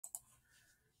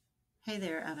Hey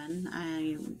there, Evan.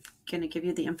 I'm going to give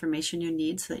you the information you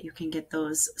need so that you can get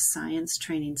those science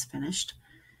trainings finished.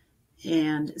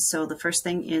 And so the first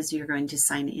thing is you're going to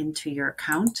sign into your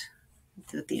account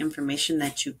with the information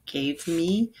that you gave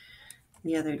me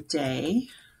the other day.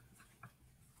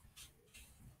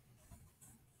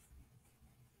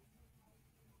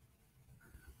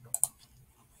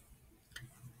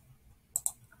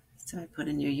 So I put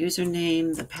in your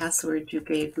username, the password you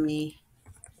gave me,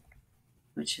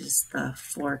 which is the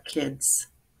 4kids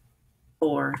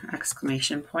 4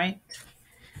 exclamation point.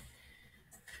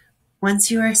 Once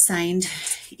you are signed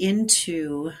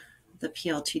into the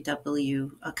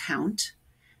PLTW account,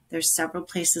 there's several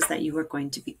places that you are going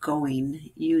to be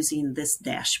going using this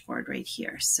dashboard right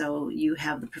here. So you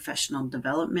have the professional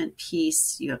development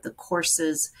piece, you have the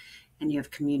courses, and you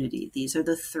have community. These are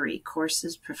the three: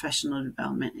 courses, professional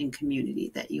development, and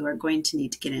community that you are going to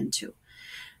need to get into.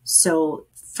 So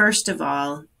first of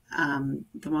all,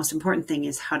 the most important thing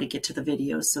is how to get to the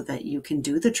videos so that you can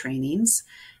do the trainings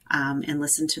and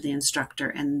listen to the instructor.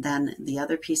 And then the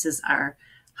other pieces are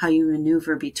how you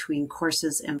maneuver between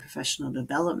courses and professional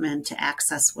development to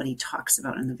access what he talks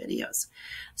about in the videos.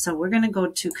 So we're going to go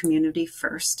to community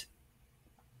first.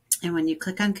 And when you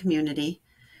click on community,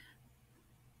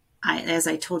 as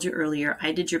I told you earlier,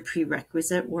 I did your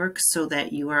prerequisite work so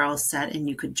that you are all set and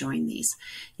you could join these.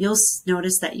 You'll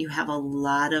notice that you have a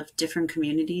lot of different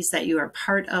communities that you are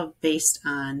part of based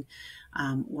on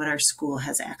what our school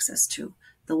has access to.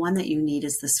 The one that you need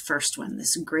is this first one,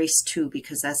 this Grace 2,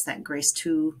 because that's that Grace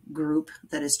 2 group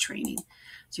that is training.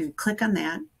 So you click on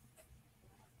that.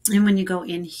 And when you go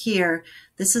in here,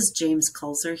 this is James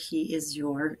Kulzer. He is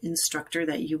your instructor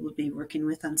that you will be working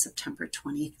with on September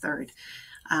 23rd.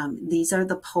 These are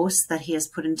the posts that he has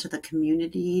put into the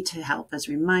community to help as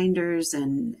reminders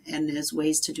and as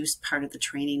ways to do part of the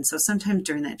training. So sometimes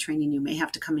during that training, you may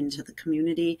have to come into the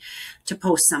community to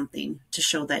post something to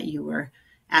show that you were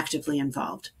actively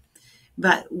involved.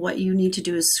 But what you need to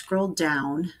do is scroll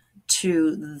down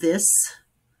to this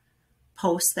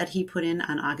post that he put in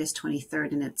on August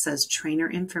 23rd, and it says trainer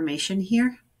information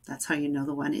here. That's how you know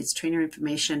the one. It's trainer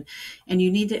information. And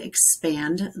you need to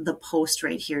expand the post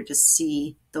right here to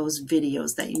see those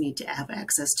videos that you need to have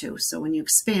access to. So when you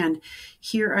expand,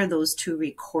 here are those 2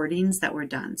 recordings that were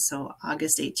done. So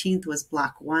August 18th was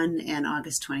block 1 and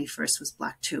August 21st was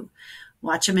block 2.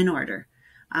 Watch them in order.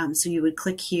 So you would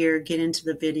click here, get into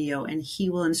the video, and he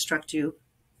will instruct you.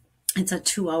 It's a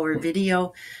 2-hour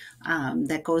video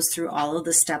that goes through all of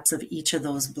the steps of each of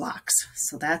those blocks.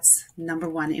 So that's number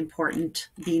one, important,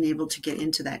 being able to get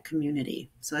into that community.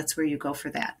 So that's where you go for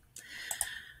that.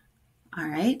 All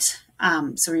right.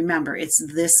 So remember, it's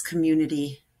this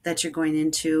community that you're going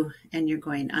into, and you're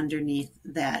going underneath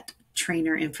that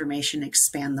trainer information,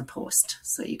 expand the post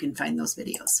so you can find those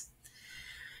videos.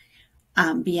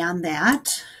 Beyond that,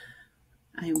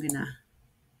 I'm going to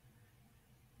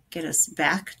get us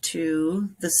back to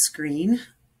the screen.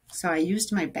 So I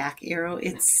used my back arrow.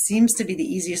 It seems to be the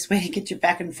easiest way to get you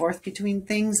back and forth between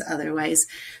things. Otherwise,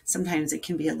 sometimes it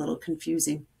can be a little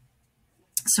confusing.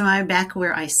 So I'm back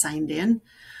where I signed in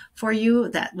for you.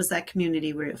 That was that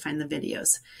community where you'll find the videos.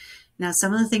 Now,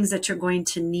 some of the things that you're going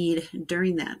to need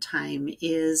during that time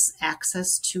is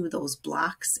access to those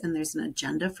blocks, and there's an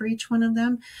agenda for each one of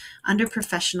them. Under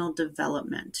professional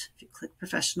development, if you click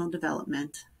professional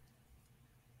development,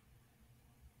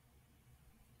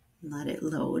 let it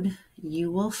load,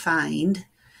 you will find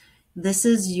this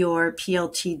is your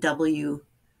PLTW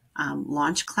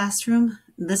launch classroom.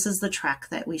 This is the track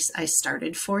that I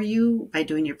started for you by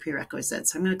doing your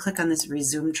prerequisites. So I'm going to click on this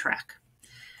resume track.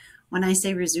 When I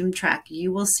say resume track,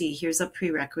 you will see here's a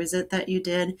prerequisite that you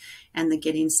did and the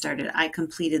getting started. I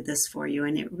completed this for you,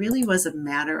 and it really was a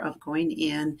matter of going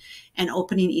in and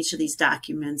opening each of these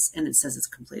documents, and it says it's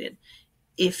completed.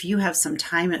 If you have some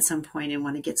time at some point and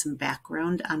want to get some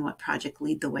background on what Project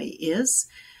Lead the Way is,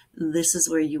 this is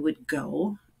where you would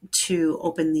go to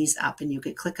open these up, and you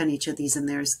could click on each of these, and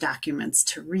there's documents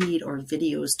to read or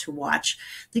videos to watch.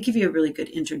 They give you a really good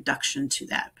introduction to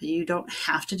that, but you don't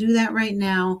have to do that right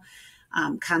now.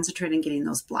 Concentrate on getting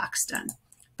those blocks done.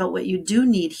 But what you do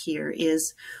need here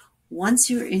is once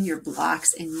you're in your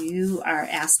blocks and you are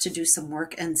asked to do some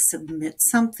work and submit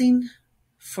something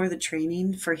for the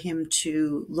training for him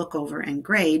to look over and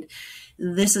grade,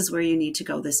 this is where you need to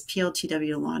go, this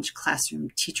PLTW Launch Classroom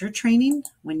Teacher Training.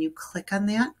 When you click on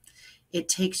that, it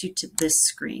takes you to this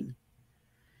screen.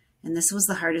 And this was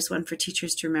the hardest one for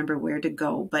teachers to remember where to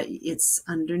go, but it's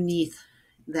underneath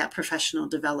that professional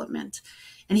development.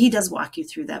 And he does walk you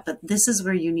through that, but this is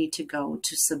where you need to go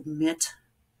to submit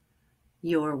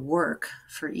your work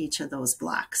for each of those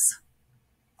blocks.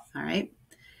 All right.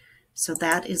 So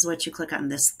that is what you click on,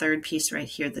 this third piece right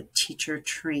here, the teacher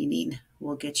training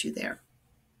will get you there.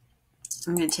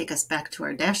 I'm going to take us back to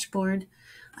our dashboard.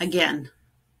 Again,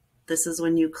 this is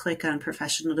when you click on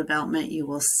professional development, you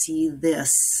will see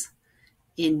this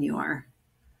in your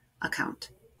account.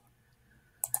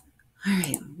 All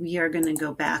right, we are going to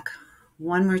go back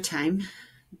one more time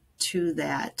to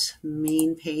that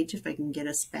main page, if I can get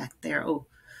us back there.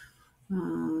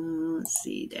 Let's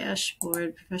see,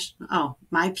 dashboard, professional. Oh,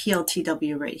 my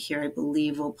PLTW right here, I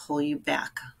believe, will pull you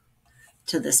back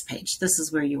to this page. This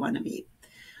is where you want to be.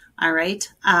 All right.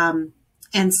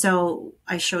 And so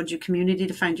I showed you community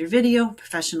to find your video,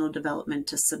 professional development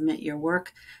to submit your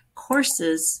work.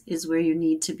 Courses is where you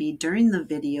need to be during the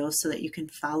video so that you can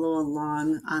follow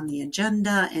along on the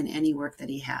agenda and any work that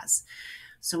he has.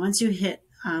 So once you hit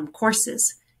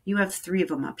courses, you have 3 of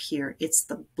them up here. It's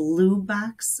the blue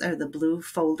box or the blue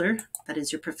folder that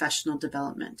is your professional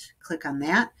development. Click on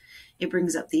that. It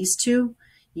brings up these 2.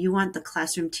 You want the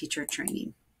classroom teacher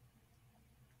training.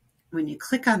 When you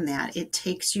click on that, it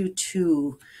takes you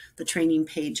to the training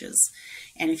pages.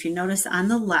 And if you notice on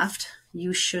the left,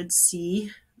 you should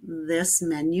see this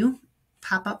menu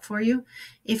pop up for you.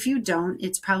 If you don't,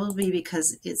 it's probably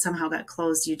because it somehow got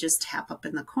closed. You just tap up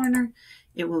in the corner,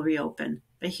 it will reopen.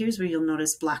 But here's where you'll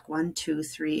notice block 1, 2,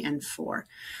 3, and 4.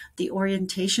 The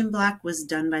orientation block was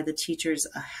done by the teachers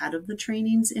ahead of the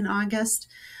trainings in August.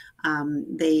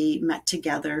 They met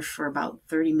together for about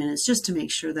 30 minutes just to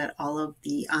make sure that all of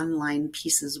the online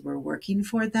pieces were working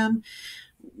for them.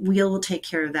 We'll take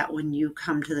care of that when you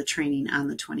come to the training on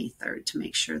the 23rd to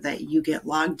make sure that you get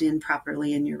logged in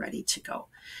properly and you're ready to go.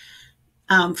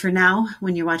 For now,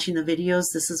 when you're watching the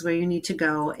videos, this is where you need to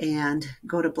go and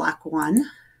go to block 1.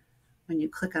 When you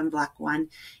click on block 1,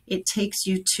 it takes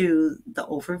you to the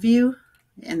overview,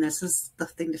 and this is the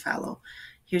thing to follow.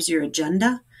 Here's your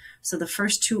agenda. So the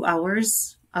first 2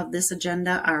 hours of this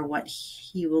agenda are what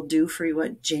he will do for you,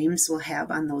 what James will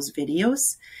have on those videos.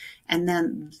 And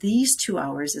then these 2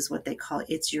 hours is what they call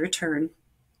It's Your Turn.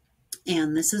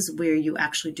 And this is where you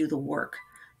actually do the work,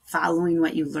 following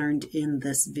what you learned in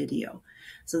this video.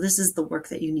 So this is the work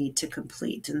that you need to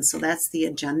complete. And so that's the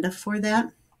agenda for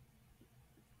that.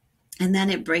 And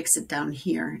then it breaks it down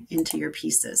here into your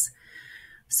pieces.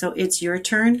 So It's Your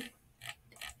Turn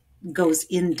goes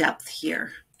in depth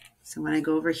here. So when I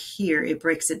go over here, it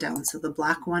breaks it down. So the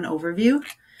block 1 overview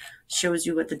shows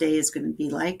you what the day is going to be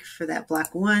like for that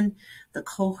block 1. The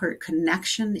cohort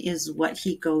connection is what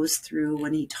he goes through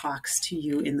when he talks to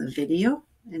you in the video.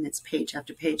 And it's page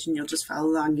after page, and you'll just follow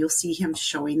along. You'll see him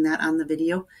showing that on the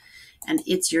video. And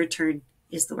It's Your Turn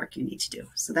is the work you need to do.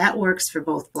 So that works for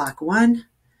both block 1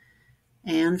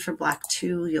 and for block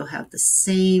 2. You'll have the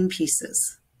same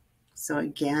pieces. So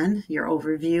again, your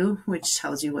overview, which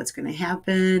tells you what's going to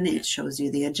happen. It shows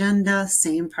you the agenda,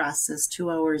 same process,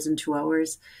 2 hours and 2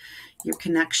 hours. Your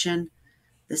connection,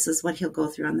 this is what he'll go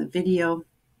through on the video.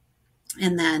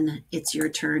 And then It's Your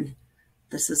Turn.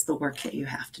 This is the work that you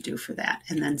have to do for that.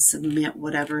 And then submit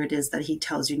whatever it is that he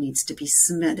tells you needs to be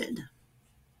submitted.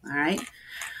 All right.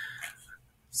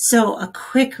 So a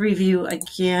quick review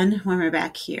again when we're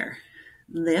back here.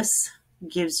 This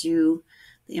gives you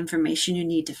the information you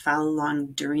need to follow along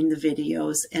during the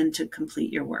videos and to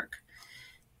complete your work.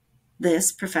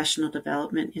 This professional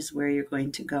development is where you're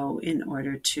going to go in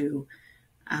order to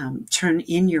turn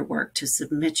in your work, to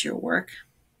submit your work.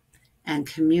 And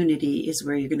community is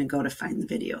where you're going to go to find the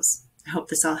videos. I hope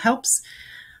this all helps.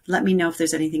 Let me know if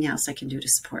there's anything else I can do to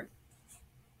support.